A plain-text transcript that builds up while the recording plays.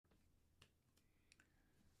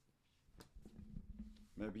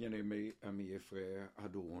Mes bien-aimés amis et frères,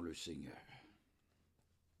 adorons le Seigneur.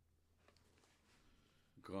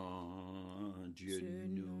 Grand Dieu,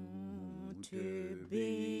 nous te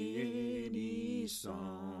bénissons,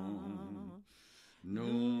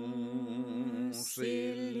 nous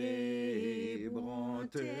célébrons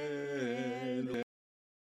tes lois.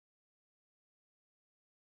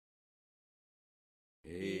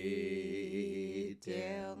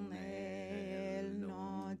 Éternel,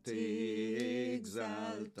 nous t'exaltons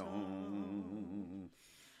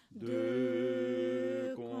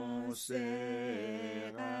de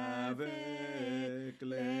concert avec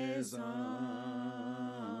les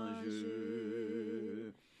anges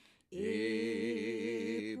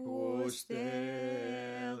et prosternés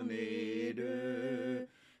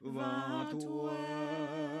devant toi,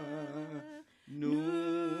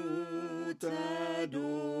 nous t'adorons,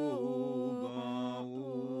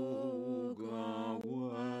 ô grand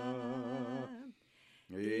roi,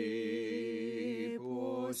 et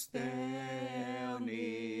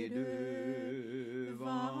prosternés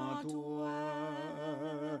devant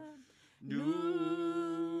toi,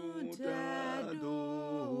 nous t'adorons,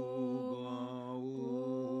 ô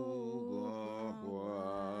grand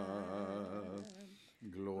roi.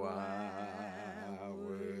 Gloire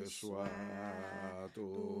soit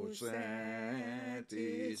au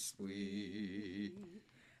Saint-Esprit,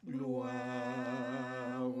 gloire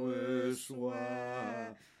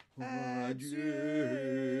soit à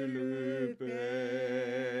Dieu le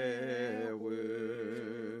Père,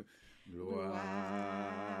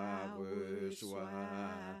 gloire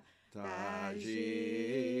soit à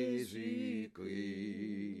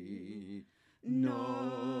Jésus-Christ,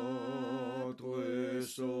 notre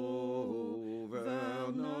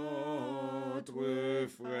Sauveur, notre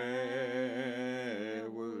frère.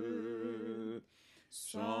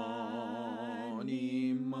 Son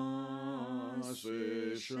immense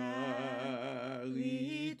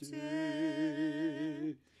charité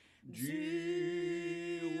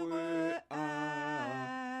dure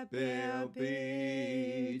à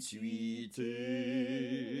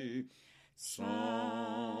perpétuité.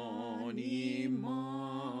 Son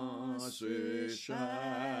immense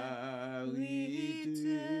charité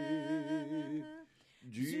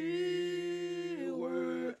dure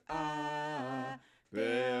à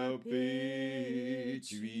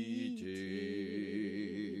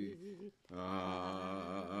perpétuité.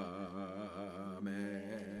 Amen.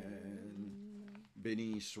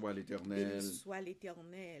 Béni soit l'Éternel. Béni soit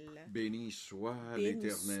l'Éternel. Béni soit Béni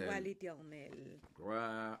soit l'Éternel. l'Éternel.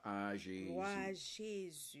 Gloire à Jésus. Gloire à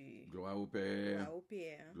Jésus. Gloire au Père. Gloire au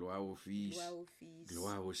Père. Gloire au Fils. Gloire au Fils. Gloire au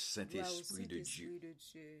Gloire au Saint-Esprit de Saint-Esprit Dieu. de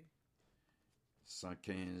Dieu.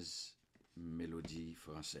 115 mélodies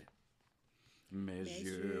françaises. Mes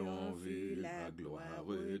yeux ont vu la gloire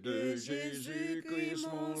de Jésus-Christ,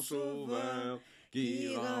 mon Sauveur, qui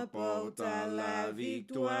remporta la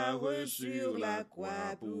victoire sur la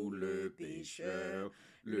croix pour le pécheur.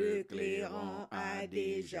 Le clairon a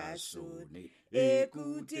déjà sonné.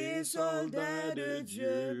 Écoutez, soldats de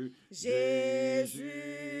Dieu,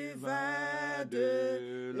 Jésus va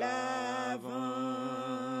de l'avant.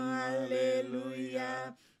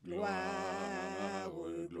 Alléluia. Gloire,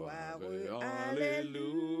 gloire,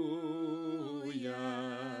 alléluia.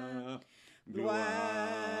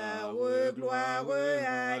 Gloire, gloire,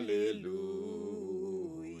 alléluia.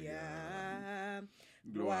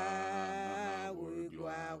 Gloire,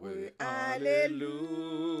 gloire, alléluia.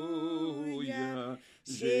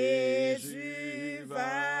 Jésus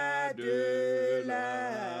va de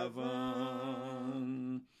l'avant.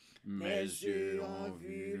 Mes yeux ont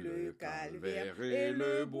vu le calvaire et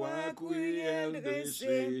le bois cruel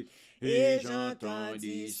dressé, et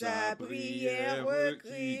j'entendis sa prière,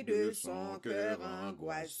 cri de son cœur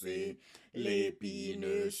angoissé.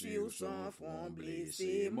 L'épine sur son front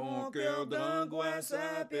blessé, mon cœur d'angoisse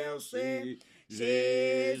a percé.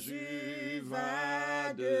 Jésus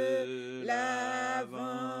va de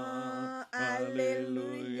l'avant.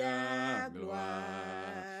 Alléluia,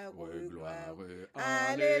 gloire, gloire,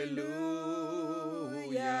 alléluia,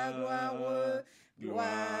 gloire,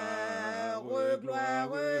 gloire,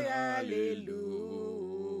 gloire, alléluia,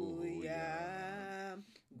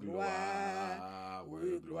 gloire,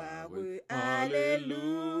 gloire, alléluia.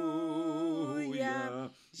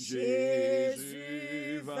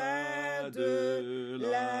 Jésus va de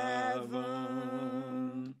l'avant.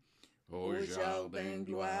 Oh, jardin,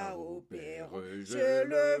 gloire au Père. Je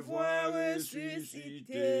le vois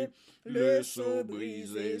ressusciter, le sceau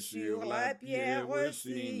brisé sur la pierre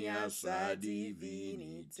signe à sa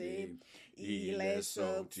divinité. Il est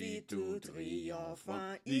sorti tout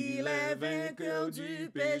triomphant, il est vainqueur du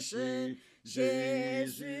péché.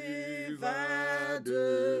 Jésus va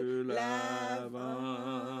de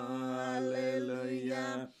l'avant.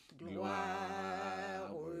 Alléluia.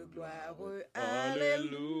 Gloire, gloire,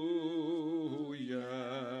 alléluia.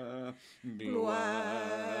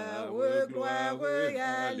 Gloire, gloire,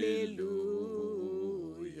 alléluia.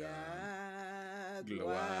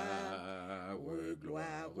 Gloire,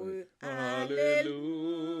 gloire, alléluia.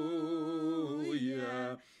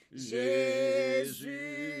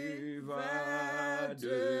 Jésus va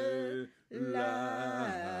de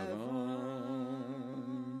l'avant.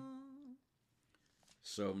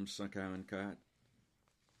 Psaume 144.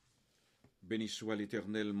 Béni soit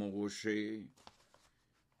l'Éternel, mon rocher,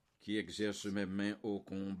 qui exerce mes mains au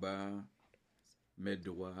combat, mes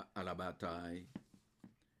doigts à la bataille.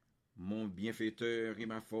 Mon bienfaiteur et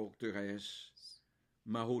ma forteresse,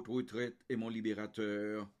 ma haute retraite et mon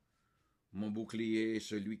libérateur, mon bouclier,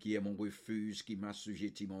 celui qui est mon refuge, qui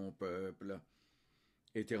m'assujettit mon peuple.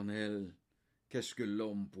 Éternel, qu'est-ce que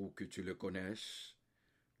l'homme pour que tu le connaisses?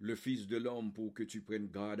 Le Fils de l'homme pour que tu prennes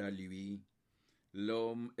garde à lui.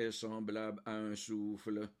 L'homme est semblable à un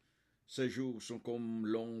souffle. Ses jours sont comme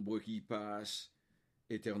l'ombre qui passe.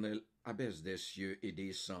 Éternel, abaisse des cieux et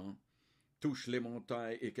descends. Touche les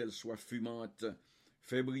montagnes et qu'elles soient fumantes.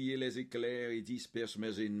 Fais briller les éclairs et disperse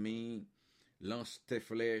mes ennemis. Lance tes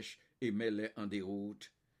flèches et mets-les en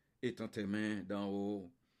déroute. Étends tes mains d'en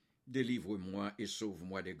haut. Délivre-moi et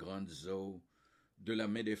sauve-moi des grandes eaux, de la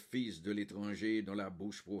main des fils de l'étranger dont la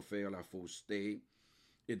bouche profère la fausseté,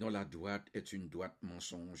 et dont la droite est une droite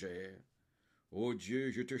mensongère. Ô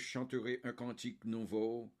Dieu, je te chanterai un cantique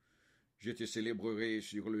nouveau, je te célébrerai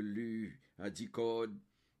sur le lu à 10 cordes,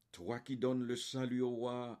 toi qui donnes le salut au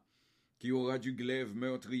roi, qui aura du glaive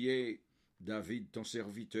meurtrier. David, ton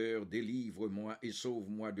serviteur, délivre-moi et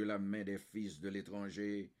sauve-moi de la main des fils de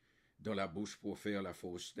l'étranger, dont la bouche profère la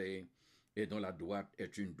fausseté, et dont la droite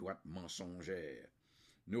est une droite mensongère.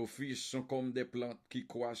 Nos fils sont comme des plantes qui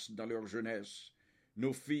croissent dans leur jeunesse,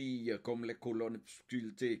 nos filles comme les colonnes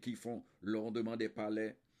sculptées qui font l'ornement des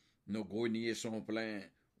palais. Nos greniers sont pleins,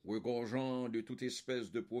 regorgeant de toute espèce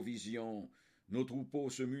de provisions. Nos troupeaux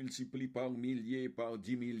se multiplient par milliers, par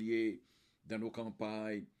 10 milliers. Dans nos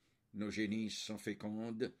campagnes, nos génisses sont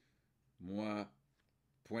fécondes. Moi,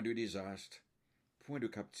 point de désastre, point de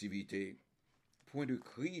captivité, point de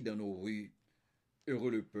cri dans nos rues.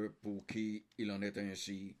 Heureux le peuple pour qui il en est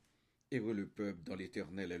ainsi. Heureux le peuple dont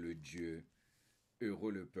l'Éternel est le Dieu.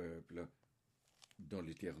 Heureux le peuple dont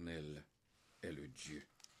l'Éternel est le Dieu.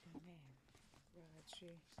 Amen. Gloire à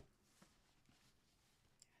Dieu.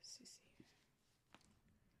 Merci, Seigneur.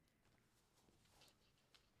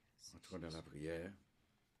 Entrons dans la prière.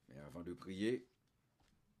 Mais avant de prier,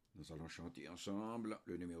 nous allons chanter ensemble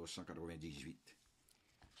le numéro 198.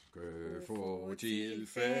 Que faut-il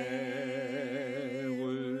faire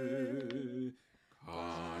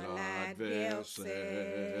quand l'adversaire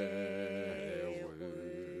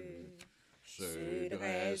se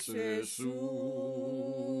dresse soudain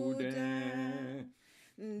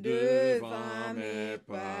devant mes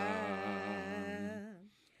pas,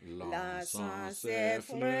 lançant ses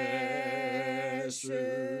flèches,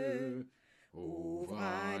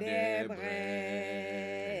 ouvrant des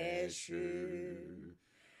brèches,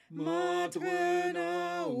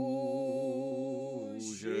 m'entraînant où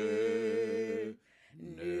je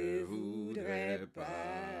ne voudrais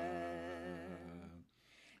pas.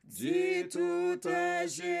 Dis tout à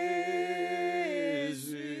Jésus,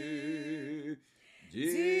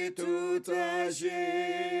 dis tout à Jésus,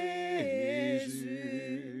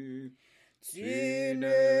 tu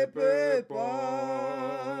ne peux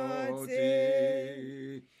porter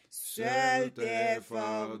seul tes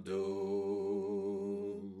fardeaux.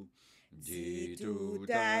 Dis tout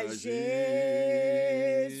à Jésus,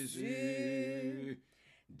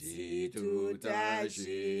 dis tout à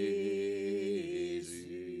Jésus.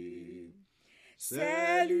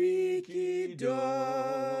 C'est lui qui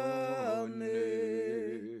donne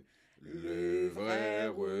le vrai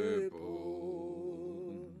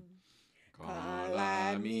repos. Quand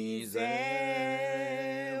la misère,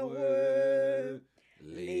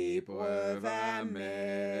 l'épreuve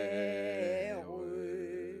amère,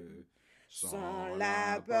 sont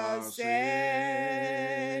là par Seigneur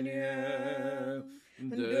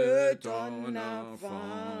de ton enfant.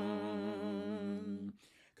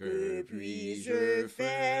 Que puis-je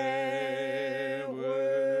faire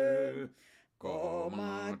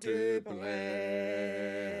te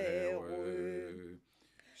plaire.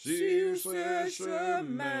 Sur ce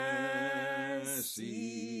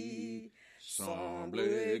chemin-ci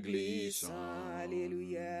semble glissant,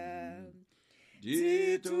 Alléluia.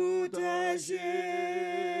 dis tout à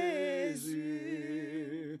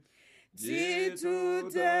Jésus, dis tout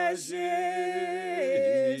à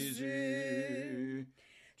Jésus,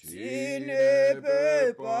 tu ne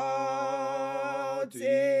peux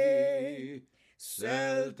porter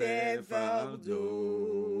seul tes fardeaux.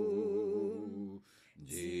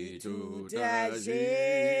 Dis tout à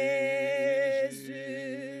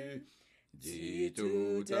Jésus, dis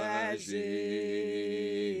tout à Jésus.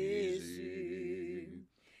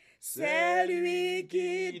 C'est lui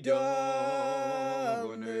qui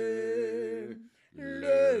donne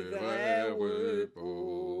le vrai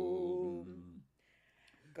repos.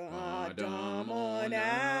 Quand dans mon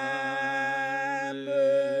âme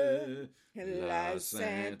la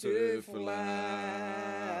sainte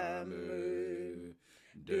flamme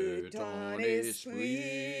de ton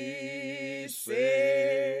esprit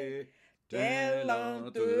s'éteint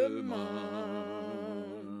lentement,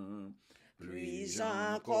 puis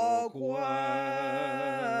encore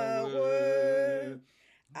croire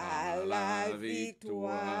à la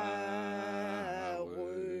victoire.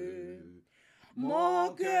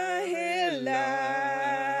 Mon cœur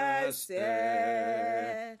hélas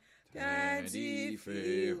est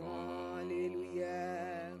indifférent.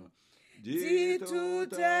 Alléluia. Dis tout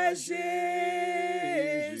à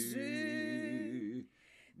Jésus,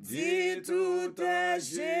 dis tout à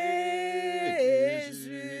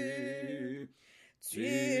Jésus,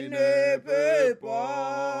 tu ne peux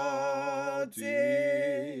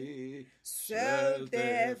porter seul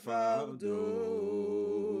tes fardeaux.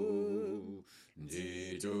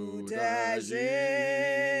 Dis tout à Jésus,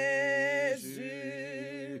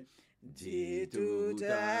 dis tout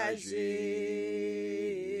à Jésus.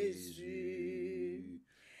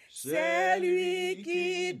 C'est lui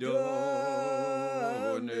qui donne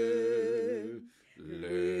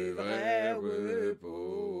le vrai repos.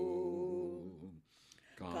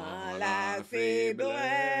 Quand la faiblesse,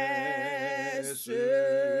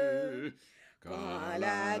 quand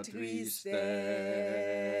la tristesse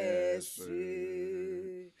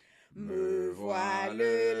me voile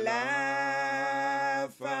la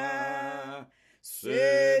face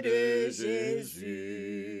de Jésus,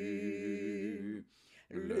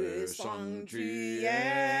 le sanctuaire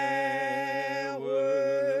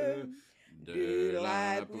de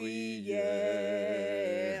la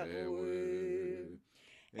prière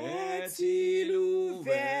est-il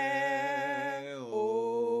ouvert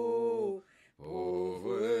aux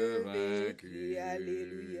pauvres vaincus?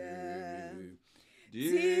 Alléluia.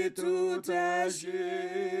 Dis tout à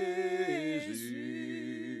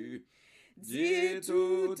Jésus, dis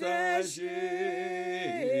tout à Jésus,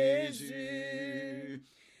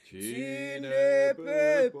 tu ne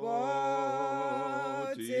peux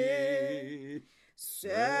porter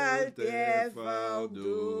seul tes fardeaux.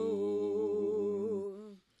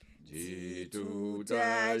 Dis tout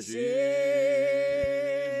à Jésus,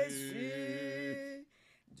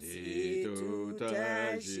 dis tout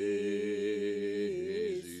à Jésus.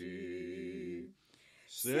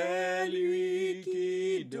 C'est lui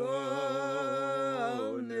qui donne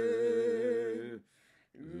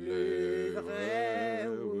le vrai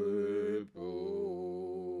repos.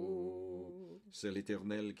 C'est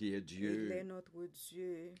l'Éternel qui est Il Dieu. est notre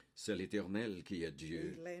Dieu. C'est l'Éternel qui est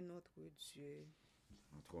Dieu. Il est notre Dieu.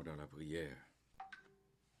 Entrons dans la prière.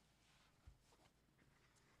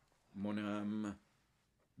 Mon âme,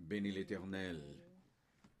 bénis l'Éternel.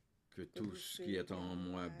 Que tout ce qui est en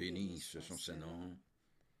moi bénisse son Saint-Nom.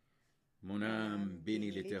 Mon âme,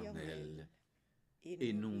 bénis l'Éternel,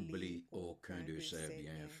 et n'oublie aucun de ses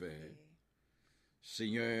bienfaits.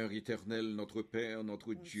 Seigneur éternel, notre Père,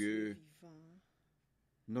 notre Dieu,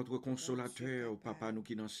 notre consolateur, Papa, nous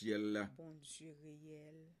qui dans le ciel, Bon Dieu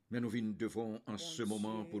réel. mais nous devons en ce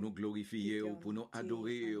moment pour nous glorifier, pour nous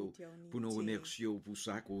adorer, pour nous remercier, pour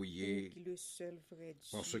ça qu'on y est. Qui le seul vrai Dieu.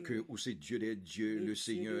 Parce que où c'est Dieu des dieux, le Dieu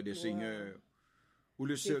Seigneur de des gloire. seigneurs, ou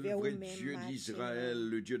le C'est seul vers vrai vous-même, Dieu matin, d'Israël,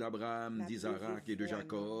 le Dieu d'Abraham, la d'Isaac et de brevet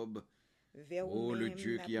Jacob. Vers Oh, le vous-même,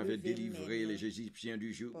 Dieu la qui avait brevet délivré même, les Égyptiens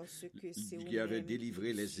du joug, parce que c'est qui avait vous-même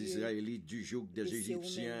délivré qui les Dieu, Israélites du joug et des c'est vous-même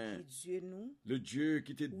Égyptiens. qui Dieu nous. Le Dieu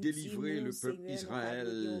qui t'a Ou délivré dis-nous, le peuple Seigneur, Israël,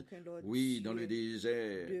 nous pas aucun autre oui, Dieu dans le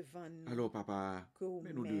désert. devant nous, Alors, papa, que vous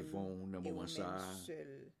mais nous même devons, dans et moment vous-même ça,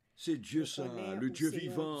 seul. c'est Dieu Nous ça, connaît le où Dieu c'est un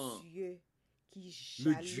vivant. Dieu qui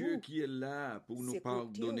le Dieu jaloux, qui est là pour nous c'est côté où nous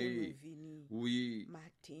pardonner. venons Oui,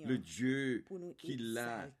 matin le Dieu pour nous qui est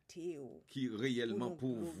là, exalter, qui réellement nous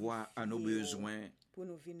pourvoit à nos glorifier, besoins. pour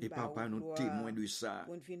nous venir Et papa, nous gloire, témoins de ça.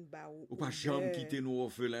 pour nous venir Ou pas jamais quitter nous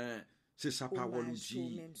orphelins. C'est sa parole nous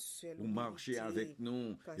dit. Vous marchez avec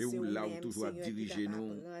nous et vous là où toujours à diriger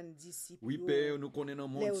nous. Oui, Père, nous connaissons le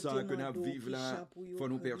monde ça que nous vivons là. Faut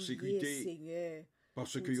nous persécuter.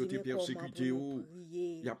 Parce que vous avez persécuté ou,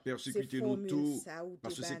 il a persécuté nous tous.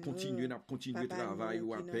 Parce que c'est continuer le travail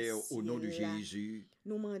ou à Père au nom de Jésus.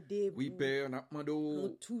 Oui, Père, nous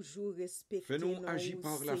demandons, fais-nous agir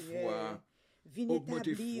par la foi.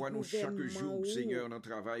 Augmentez foi nous chaque jour, Seigneur, dans le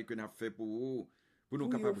travail que nous avons fait pour vous. Pour nous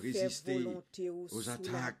capables de résister aux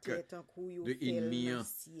attaques de l'ennemi.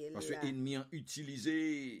 Parce que l'ennemi a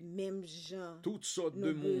utilisé toutes sortes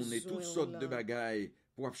de monde et toutes sortes de bagailles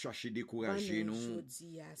pour chercher à décourager nous.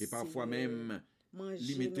 Et parfois même,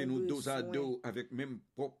 limiter nous dos à dos avec même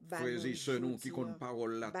propres frères et sœurs nous qui comptent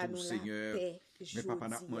parole là tout, Seigneur. Mais papa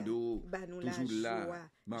n'a demandé toujours là,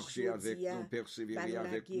 marcher avec nous, persévérer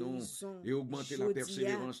avec nous et augmenter la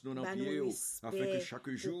persévérance de nos pieds afin que chaque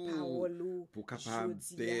jour, pour capable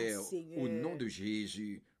Père, au nom de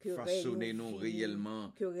Jésus, façonner nous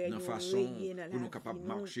réellement dans façon pour nous capables de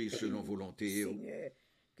marcher selon volonté.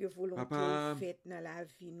 Papa,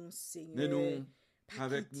 mais nous,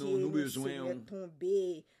 avec nous besoins.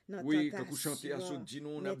 Oui, quand vous chantez à ce dit nous,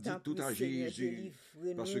 on a dit tout à Jésus.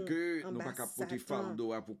 Parce que nous ne pouvons pas porter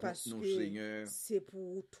fardeau pour nous, Seigneur. C'est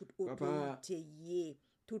pour toute autorité,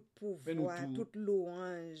 tout fais-nous pouvoir, tout. toute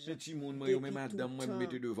louange. Petit monde, moi, même madame, moi, me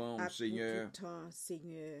mettez devant, Seigneur.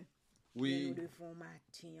 Seigneur. Oui. Nous devons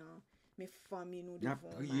matin. Mes familles, nous Nous devons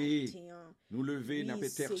prier, matin. nous lever, nous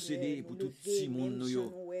intercéder pour tout petit monde,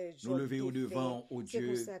 nous lever au devant, au C'est Dieu.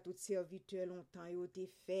 pour ça tout serviteur longtemps ils ont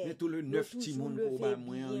été fait. Mais tout le 9 petits monde au bas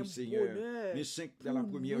moins, Seigneur. Mes 5 dans la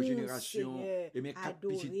première génération. Et mes 4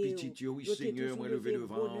 petites, oui, Seigneur, moi lever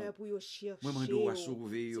devant. Moi, je dois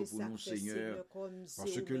sauver pour nous, Seigneur.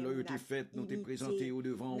 Parce que là, tu t'es fait, nous t'es présenté au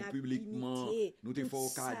devant publiquement. Nous t'es fait au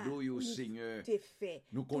cadeau, Seigneur.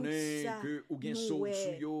 Nous connaissons que ou bien sauve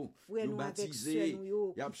nous baptiser,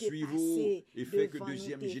 et à suivre et fait que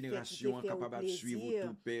deuxième génération est capable de suivre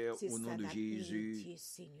tout Père au nom de Jésus.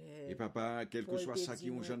 Et papa, quel que soit ça qui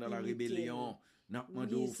ont gens dans la rébellion, nous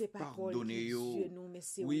demandons pardonnez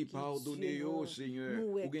oui, pardonnez Seigneur.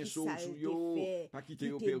 Ou bien sauve pas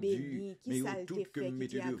quitter au perdu, mais tout que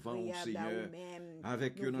mettez devant Seigneur.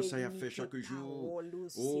 Avec eux, dans ça y a fait chaque jour.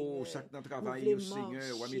 Oh, ça que nous travaillons,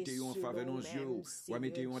 Seigneur. Ou mettez en faveur nos yeux. Ou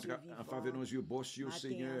mettez en faveur nos yeux, boss,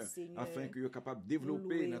 Seigneur. Afin que vous soyez capable de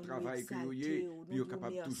développer notre travail que vous ayez. Puis vous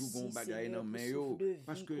capable toujours bon bagaille dans main.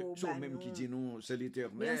 Parce que c'est même qui dit non, c'est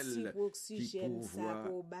l'Éternel qui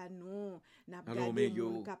pourvoit. Alors, mais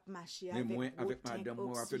moi, avec madame,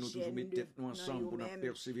 moi, rappelle nous toujours mettre tête nous ensemble pour nous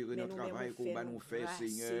persévérer dans le travail qu'on va nous faire,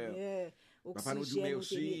 Seigneur. Papa, nous disons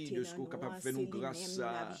merci de ce qu'on est capable de faire nous grâce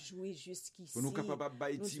à. Pour nous capables de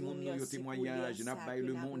bâtir nos témoignages, nous bâtir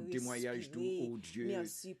le monde témoignage tout au Dieu.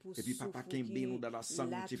 Et puis papa, qu'aimbe nous dans la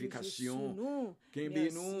sanctification, qu'aimbe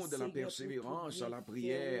nous dans la persévérance, à la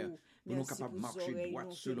prière. Pour nous capables de marcher droit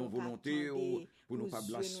selon volonté, pour nous pas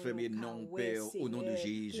blasphémer non, Père, au nom de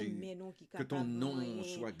Jésus. Que ton nom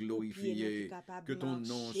soit glorifié, que ton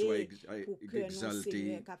nom soit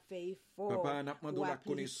exalté. Papa, nous demandons la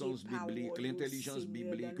connaissance biblique, l'intelligence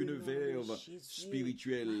biblique, une verve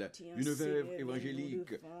spirituelle, une verve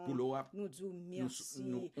évangélique, pour nous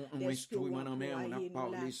instrument en main, on a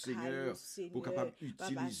parlé, Seigneur, pour capable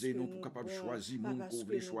utiliser nous, pour capable choisir, nous, qu'on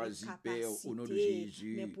veut choisir, Père, au nom de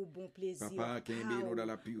Jésus. Papa, qu'aimez nous dans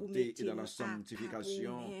la pureté et dans la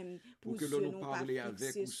sanctification, pour que l'on nous parle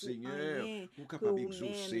avec vous, Seigneur, pour capable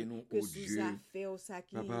d'exaucer nous, au Dieu.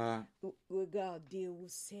 Papa,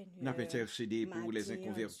 n'a pas intercédé pour les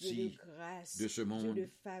inconvertis de ce monde,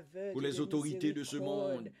 pour les autorités de ce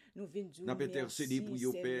monde, n'a pas intercédé pour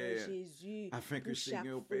your Père, afin que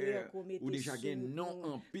Seigneur, Père, ou déjà gain non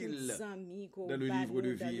en pile dans le livre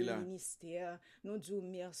de vie là.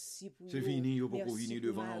 C'est fini, pour qu'on vienne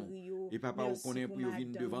devant. Et papa, on connaît pour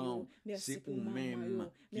venir devant, c'est vous-même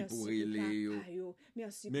qui pourrez les.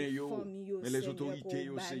 Mais les autorités,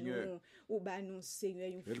 Seigneur,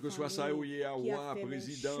 quel que soit ça, roi,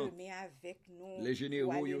 président, les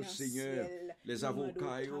généraux, Seigneur, les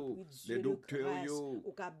avocats, les docteurs,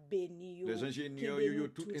 les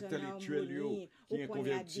ingénieurs, tout intellectuels, qui ont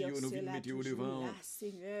converti, nous venons mettre au devant,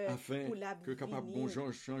 afin que capable bon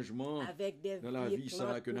changement dans la vie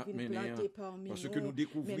ça que nous menons, parce que nous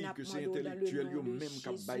découvrons que c'est intellectuel même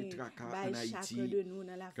qui bail tracas en Haïti,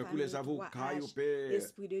 que les avocats, Père,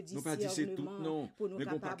 esprit de nous pas dit c'est tout discernement, non, pour nous mais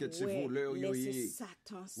qu'on capables paquet c'est voleur yo laisser yé.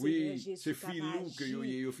 Satan, Seigneur Oui, Jésus, c'est filou que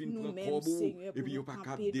yo fin prend nous-mêmes, probou Seigneur, et pour puis nous yo pas camper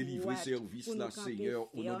capable délivrer droit, service pour là nous camper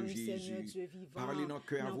Seigneur au nom de ferme, Seigneur Jésus. Dieu vivant, Parlez dans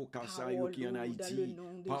cœur dans avocat ça yo qui en parole, dans le Haïti.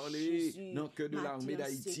 nom de Parlez Jésus. dans cœur de l'armée Matin,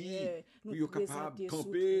 d'Haïti. Seigneur, nous Pour yo capable présenter sous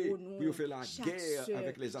camper, trône, pour yo faire la chaque guerre sœur,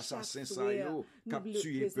 avec les chaque assassins ça frère, yo, nous cap le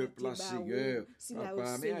tuer peuple là présenter par Seigneur. où, si là, Papa, au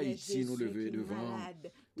mais Seigneur Haïti nous Jésus lever qui devant.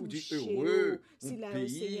 malade, Ou dit touché, heureux, si un là, au Seigneur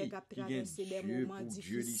pays qui a qui gagne traversé des Dieu moments pour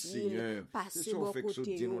Dieu dit difficiles, Seigneur. C'est passez ça bon fait que ce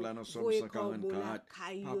côté, dit nous là dans Somme voyez comme la 144.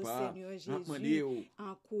 caille, Papa, Seigneur demandez Jésus,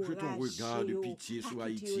 je ton regard de pitié sur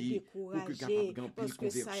Haïti pour que capable de pile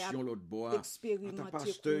conversion l'autre bois. À ta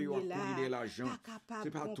pasteur, il a connu de l'argent.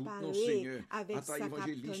 C'est pas tout, non, Seigneur. À ta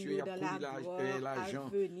évangéliste, il a connu l'argent.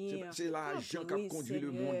 C'est l'argent qui a conduit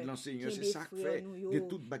le monde, là, Seigneur. C'est ça qui fait de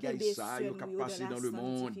toute bagaille ça, qui a passé dans le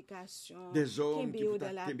monde. Des hommes qui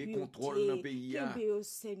peuvent contrôler dans le pays.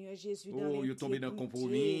 Oh, ils sont tombés dans le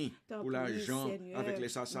compromis pour l'argent avec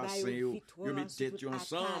les assassins. Ils mettent tête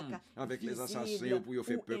ensemble avec les assassins pour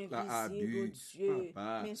faire peuple à abus.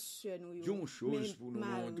 Papa, une chose pour nous,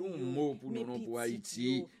 un mot pour nous, pour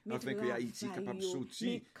Haïti, afin que Haïti soit capable de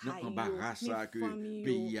sortir dans l'embarras que le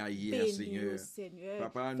pays a hier, Seigneur.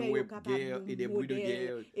 Papa, nous avons guerre et des bruits de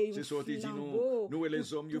guerre. C'est sorti dit nous et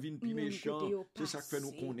les hommes, ils viennent plus méchants. C'est ça que fait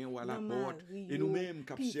nous connaître à la porte. Et nous-mêmes,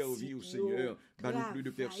 qui servi au Seigneur, nous plus de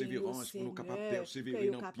persévérance pour nous capables de persévérer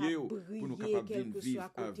dans le pied, pour nous capables de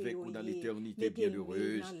vivre avec ou dans l'éternité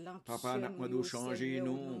bienheureuse. Papa, nous demandons changer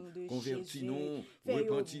nous, convertir nous,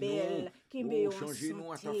 repentir nous, changer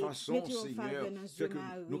nous à ta façon, Seigneur. Fait que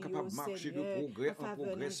nous capables de marcher de progrès en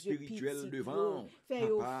progrès spirituel devant.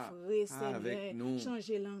 Papa, avec nous.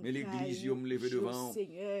 Mais l'église, je me lève devant.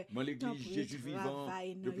 Moi, l'église Jésus vivant,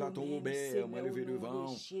 de Platon Robert, moi, levé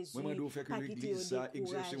devant. Moi, je fais que l'église ça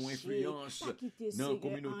exerce une influence dans la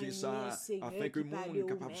communauté ça, afin que le monde est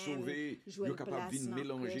capable de sauver, est capable de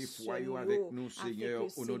mélanger foyer avec nous, Seigneur,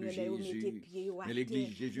 au nom de Jésus. Mais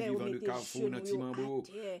l'église Jésus vivant de Carrefour, dans Timambo,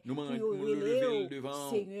 nous nous lever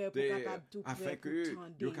devant, afin que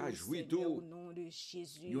nous puissions jouer tout,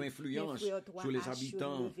 nous influence sur les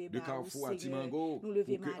habitants de Carrefour à Timango, pour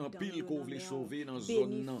que en pile qu'on veut sauver dans la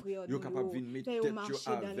zone, nous capable de mettre tête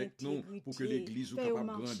avec nous, pour que l'église soit capable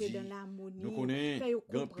de grandir. Nous connaissons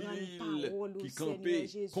grand pile qui campait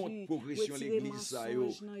contre progression l'église,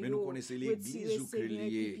 mais nous connaissons l'église que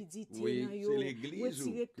lié. Oui, c'est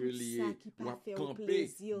l'église que lié. Ou à camper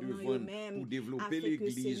devant pour développer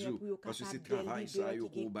l'église, parce que c'est le travail ça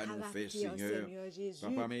qu'on va nous faire, Seigneur.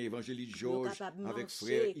 Papa, mais évangéliste Georges, avec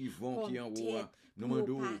frère Yvon qui est en haut, nous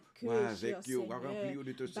demandons avec eux, remplir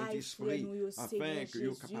de ton Saint-Esprit, afin que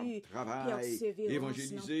vous capable de travailler,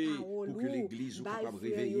 évangéliser, pour que l'église soit capable de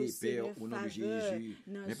réveiller, Père, au nom de Jésus.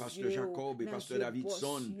 Mais pasteur Jacob et pasteur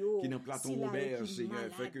Davidson, qui dans Platon Robert,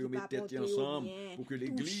 Seigneur, fait que vous mettez tête ensemble, pour que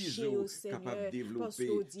l'église soit capable de développer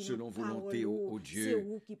selon volonté au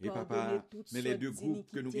Dieu. Et papa, mais les deux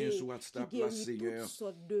groupes que nous gagnons sur WhatsApp, là, Seigneur,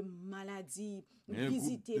 un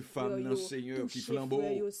groupe de femmes, là, Seigneur, qui flambeau,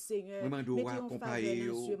 vraiment doit accompagner,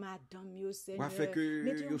 on fait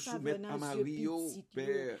que vous soumettez à Marie,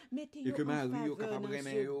 Père, et que Marie est capable de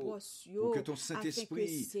remettre, pour que ton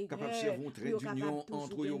Saint-Esprit est capable de servir un trait d'union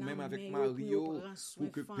entre eux, même avec Marie,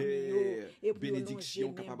 pour que Père,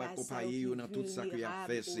 bénédiction capable d'accompagner dans tout ça que tu as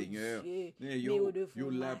fait, Seigneur. Vous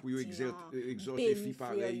là pour exhorter filles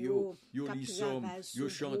pareilles, vous lisons, vous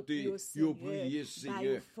chantez, vous priez,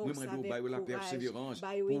 Seigneur. Nous demandons la persévérance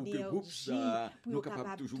pour que le groupe ça, nous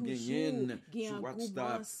capables toujours gagner sur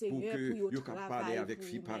WhatsApp, pour que nous capables parler avec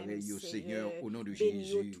filles pareilles, Seigneur, au nom de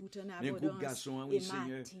Jésus. Un groupe garçon, oui,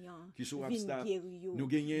 Seigneur, qui sont WhatsApp, nous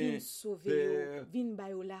gagnons Père,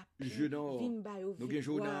 Jonor, nous gagnons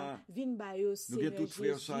Jonah, nous gagnons tous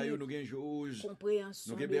frères ça, nous gagnons Jose,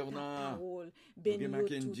 nous gagnons Bernard, nous gagnons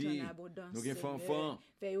Mackenzie, nous gagnons Fanfan,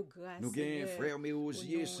 nous gagnons frère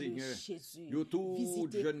Méosier, Seigneur. Nous tous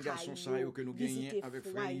jeunes garçons ça que nous gagnons avec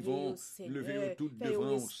frère Yvon, levez tout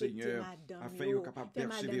devant, Seigneur, afin qu'ils soient capables de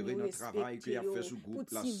persévérer dans le travail qu'il a fait ce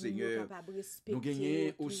groupe-là, Seigneur. Nous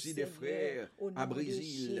gagnons aussi des frères à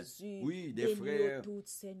Brésil, oui, des frères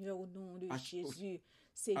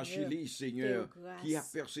Achille, Seigneur, qui a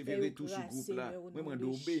persévéré tout ce groupe-là. Moi,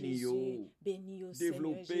 je bénis,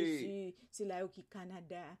 développer,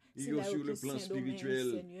 et sur le plan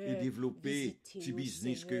spirituel, et développer ce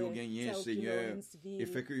business que vous gagnez, Seigneur, et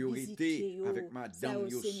fait que vous été avec madame,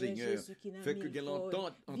 Seigneur, fait que vous avez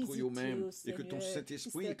l'entente entre vous-mêmes, et que ton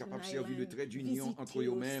Saint-Esprit est capable de servir de trait d'union entre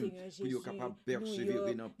vous-mêmes, pour vous capable de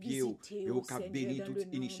persévérer dans le pied, et vous capable de bénir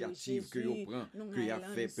toute initiative que vous prenez, que vous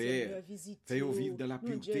avez fait, Père. Fait vous vivre dans la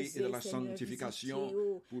pureté et de la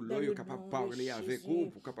sanctification, pour l'œil capable de parler avec vous,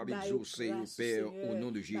 pour capable d'exaucer au Père au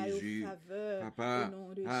nom de Jésus. Papa,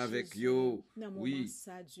 avec vous, oui,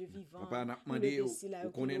 papa n'a demandé,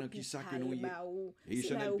 vous connaissez qui ça que nous y et il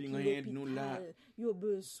s'en a rien de nous là,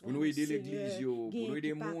 pour nous aider l'église, pour nous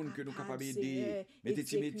aider les gens que nous sommes capables d'aider, mettez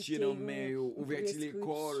des métiers dans les mains, ouvertir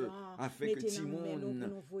l'école, afin que les gens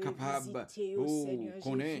capables,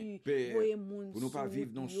 connaître, Père, pour ne pas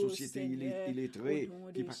vivre dans une société illettrée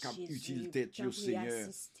qui n'est pas capable d'utiliser tête au Seigneur.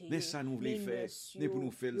 Mais ça nous voulons faire, mais pour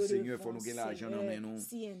nous faire le Seigneur, il faut nous gagner l'argent dans les mains.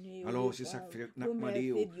 Alors c'est ça que nous avons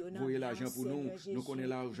demandé, vous voyez l'argent pour nous, nous connaissons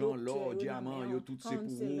l'argent, l'or, diamant, tout c'est pour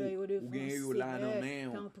vous, vous gagnez là dans les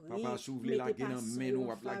mains, papa s'ouvre la gagne dans les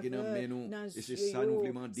mains, la gagne dans les mains, et c'est ça nous voulons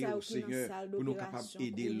demander au Seigneur, pour nous capables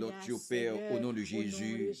d'aider l'autre Père au nom de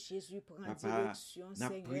Jésus. Papa, nous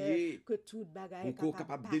avons prié pour qu'on soit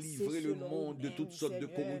capable de délivrer le monde de toutes sortes de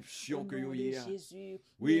corruption que vous y a.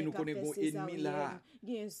 Oui, nous connaissons l'ennemi là,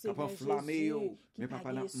 papa enflammé, mais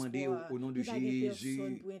papa n'a demandé au nom de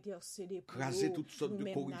Jésus, craser toutes sortes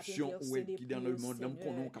de corruption qui dans le monde, nous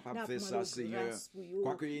sommes capables de faire ça, Seigneur.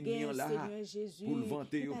 Quoique l'ennemi est là, pour le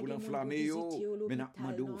vanter, pour l'enflammer, mais nous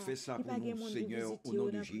demandons de faire ça pour nous, Seigneur, au nom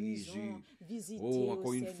de Jésus. Oh,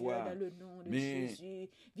 encore une fois, mais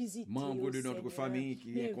membres de notre famille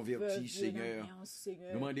qui est converti, Seigneur,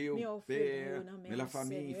 nous demandons au Père, mais la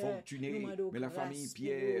famille fortunée, mais la famille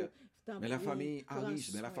Pierre, mais la famille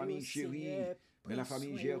Harris, mais la famille Chérie, mais la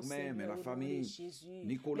famille Germain, mais la famille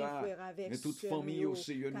Nicolas, mais toute famille au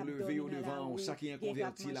Seigneur, nous lever au devant, ça qui est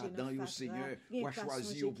converti là-dedans, au Seigneur, ou à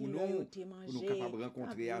choisir pour nous capables de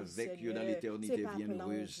rencontrer avec eux dans l'éternité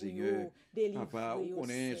bienheureuse, Seigneur. Papa, vous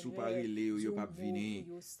connaissez, vous parlez, vous pas venir.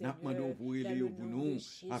 Nous demandons pour aider pour nous,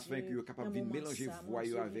 afin que vous capables de mélanger voix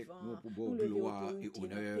avec nous pour vos gloire et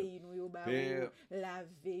honneur. Père,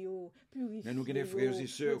 mais nous avons des frères et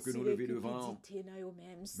sœurs que nous levons devant.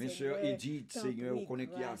 Mes sœurs Edith, Seigneur, vous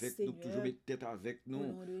connaissez avec nous, toujours mettre tête avec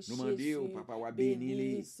nous. Nous demandons, papa, ou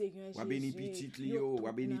béni petit Lio,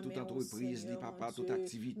 ou béni toute entreprise, papa, toute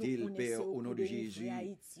activité, le Père, au nom de Jésus.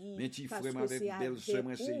 Mes petits frères avec belle sœur,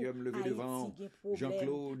 mon Seigneur, me lever devant.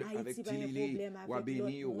 Jean-Claude, avec Tilly, ou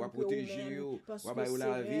béni, ou protéger, ou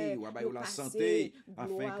la vie, ou la santé,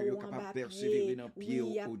 afin que vous capable de persévérer dans le pied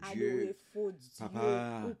au Dieu.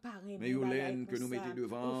 Papa, mais Yolène que nous mettons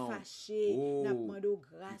devant,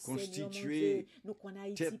 constituer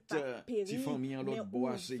tête, ti famille en l'autre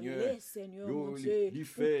bois, Seigneur. Il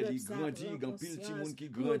fait, il grandit, il pile petit monde qui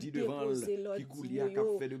grandit devant lui, qui coule, qui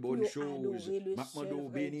fait de bonnes choses. Maintenant,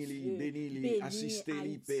 bénis-les,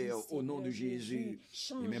 assistez-les, Père, au nom de Jésus.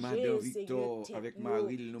 Et même Madame Victor, avec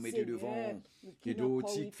Marie, nous mettons devant, et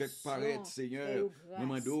d'autres qui fait paraître, Seigneur, nous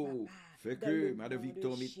demandons, fait que Madame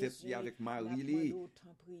Victor mette tête avec Marie,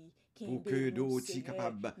 pour que d'autres soient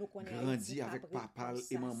capables de grandir avec papa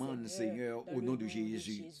et maman, Seigneur, au nom de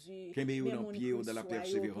Jésus. Qu'aimez-vous dans le pied de la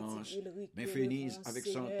persévérance. Mais finissez avec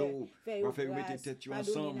Santo, va faire mettre tête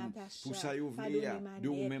ensemble, pour ça ouvrir de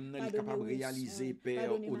vous-même, capable de réaliser,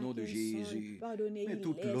 Père, au nom de Jésus. Mais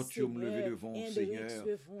toute l'autre, me lever devant, Seigneur,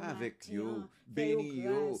 avec vous. Bénis,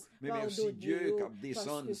 mais merci Dieu, cap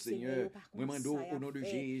descend, Seigneur. Moi, mando au nom de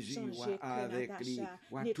Jésus, avec lui,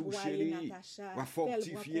 toucher lui,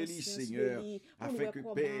 fortifier lui, Seigneur, afin que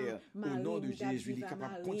Père, au nom de Jésus, il est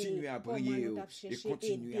capable de continuer à prier et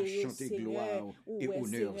continuer à chanter gloire et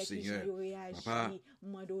honneur, Seigneur. Papa,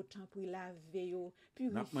 nous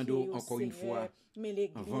demandons encore une fois,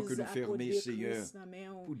 avant que nous fermions, Seigneur,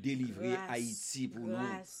 pour délivrer Haïti pour nous.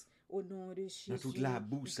 Dans toute la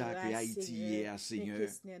boue que Haïti est, Seigneur.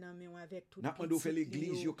 Nous avons fait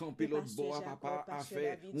l'église, nous camper l'autre bord, papa, à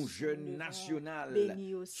faire un jeûne national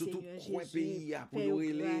sur tout coin pays pour nous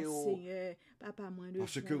aider.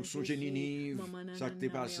 Parce que nous sommes Ninive, ça qui t'est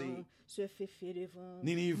passé.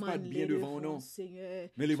 Ninive pas de bien devant nous.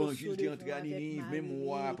 Mais l'évangile qui est entré à Ninive, même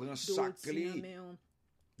moi, prend sacré.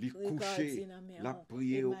 Les coucher, la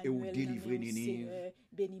prière et ou délivrer Ninive.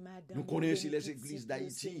 Nous connaissons les églises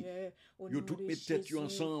d'Haïti. Ils toutes mes têtes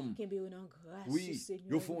ensemble. Oui,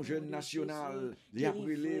 ils font jeûne national. Les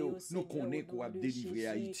après nous connaissons quoi délivrer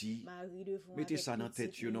Haïti. Mettez ça dans la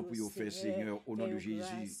tête pour faire, Seigneur, au nom de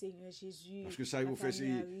Jésus. Parce que ça, vous fait,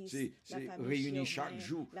 c'est réuni chaque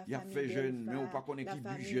jour. Il y a fait jeûne, mais on ne pas connaître qui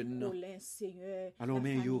du jeûne. Alors,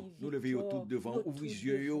 mais nous levons tout devant, ouvrez les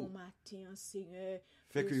yeux.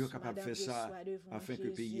 Fait que yo capable de faire ça afin que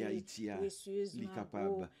le pays Haïti a li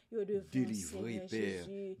capable délivrer, Père,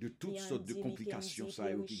 de toutes sortes de complications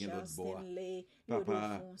ça yo qui vient notre bord.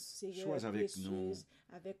 Papa, sois avec nous,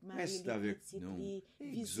 reste avec nous,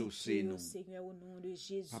 exaucez-nous.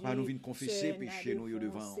 Papa, nous venons confesser péché nous yo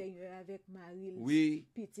devant. Oui,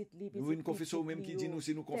 nous venons confesser au même qui dit nous,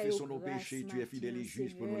 si nous confessons nos péchés, tu es fidèle et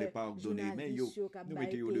juste pour nous les pardonner. Mais yo, nous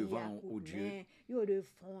mettez yo devant, oh Dieu.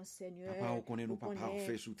 Papa, on connaît nous pas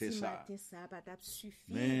parfait sous tes ça.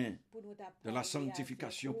 Mais de la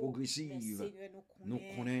sanctification progressive, nous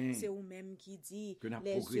connaissons que nous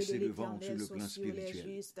avons progressé devant sur le plan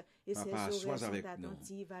spirituel. Papa, sois avec nous.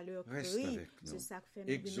 Reste avec nous.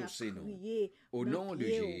 Exaucez-nous. Au nom de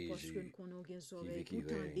Jésus, qui vit, qui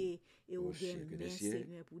règne, au siècle des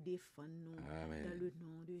siècles. Amen. Dans le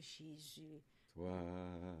nom de Jésus. Toi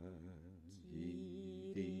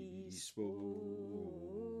qui disposes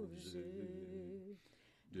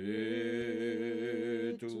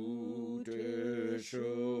de toutes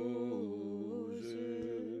choses,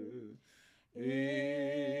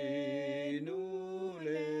 et nous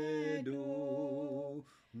les donnons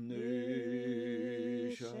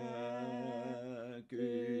chaque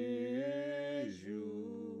jour.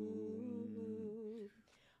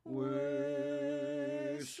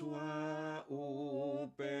 Reçois, ô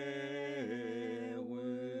Père,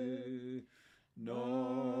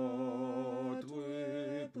 notre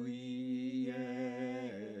prière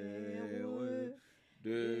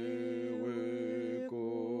de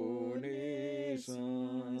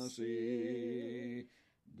reconnaissance et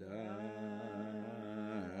d'amour.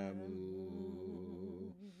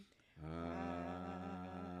 Amen.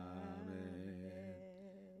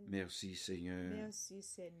 Merci Seigneur. Merci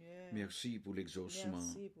Seigneur. Merci pour l'exaucement.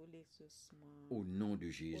 Merci pour l'exaucement. Au nom de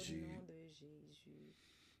Jésus. Au nom de Jésus.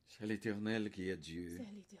 C'est l'Éternel qui est Dieu. C'est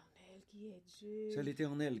l'Éternel qui est Dieu. C'est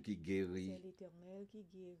l'Éternel qui guérit. C'est l'Éternel qui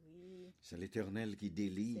guérit. C'est l'Éternel qui C'est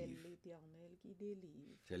délivre. l'Éternel qui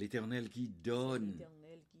délivre. C'est l'Éternel qui C'est donne.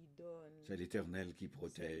 l'Éternel qui donne. C'est l'Éternel qui C'est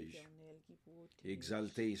protège. l'Éternel qui protège.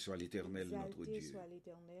 Exalté soit l'Éternel notre Exalté Dieu. soit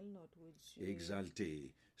l'Éternel notre Dieu.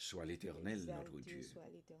 Exalté soit l'Éternel notre Exalté Dieu. soit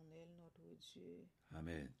l'Éternel notre Dieu.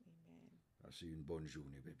 Amen. Amen. Passez une bonne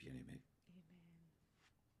journée, mes bien-aimés.